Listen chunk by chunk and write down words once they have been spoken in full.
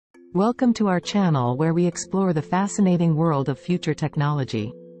Welcome to our channel where we explore the fascinating world of future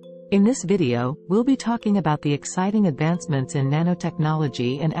technology. In this video, we'll be talking about the exciting advancements in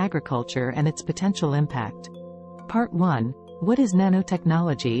nanotechnology and agriculture and its potential impact. Part 1. What is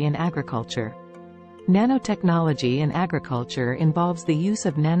nanotechnology in agriculture? Nanotechnology in agriculture involves the use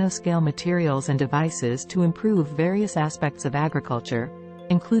of nanoscale materials and devices to improve various aspects of agriculture,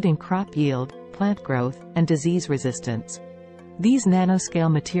 including crop yield, plant growth, and disease resistance. These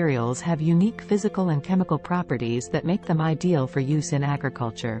nanoscale materials have unique physical and chemical properties that make them ideal for use in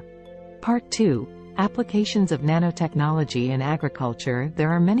agriculture. Part 2. Applications of nanotechnology in agriculture. There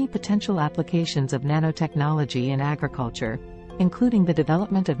are many potential applications of nanotechnology in agriculture, including the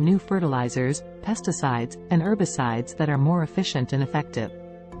development of new fertilizers, pesticides, and herbicides that are more efficient and effective.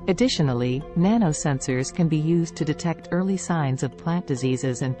 Additionally, nanosensors can be used to detect early signs of plant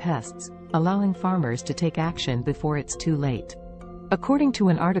diseases and pests, allowing farmers to take action before it's too late. According to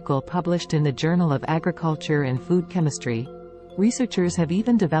an article published in the Journal of Agriculture and Food Chemistry, researchers have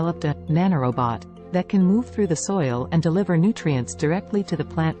even developed a nanorobot that can move through the soil and deliver nutrients directly to the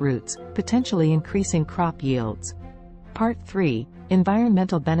plant roots, potentially increasing crop yields. Part 3.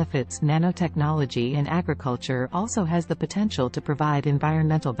 Environmental benefits. Nanotechnology in agriculture also has the potential to provide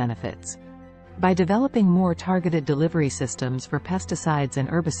environmental benefits. By developing more targeted delivery systems for pesticides and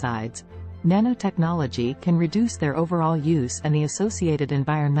herbicides, nanotechnology can reduce their overall use and the associated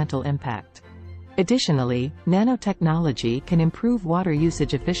environmental impact. Additionally, nanotechnology can improve water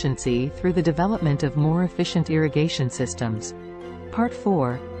usage efficiency through the development of more efficient irrigation systems. Part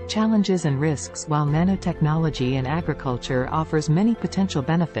 4. Challenges and risks. While nanotechnology in agriculture offers many potential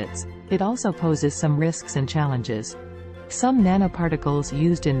benefits, it also poses some risks and challenges. Some nanoparticles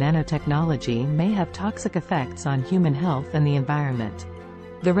used in nanotechnology may have toxic effects on human health and the environment.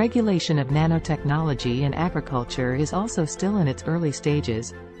 The regulation of nanotechnology in agriculture is also still in its early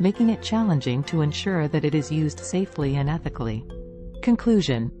stages, making it challenging to ensure that it is used safely and ethically.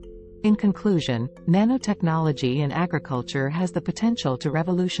 Conclusion. In conclusion, nanotechnology in agriculture has the potential to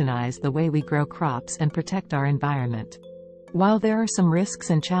revolutionize the way we grow crops and protect our environment. While there are some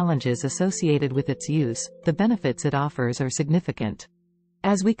risks and challenges associated with its use, the benefits it offers are significant.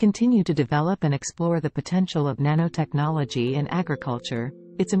 As we continue to develop and explore the potential of nanotechnology in agriculture,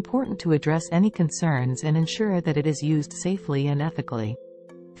 it's important to address any concerns and ensure that it is used safely and ethically.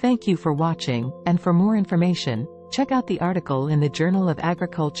 Thank you for watching, and for more information, check out the article in the Journal of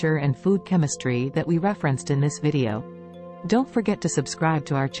Agriculture and Food Chemistry that we referenced in this video. Don't forget to subscribe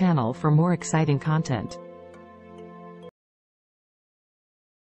to our channel for more exciting content.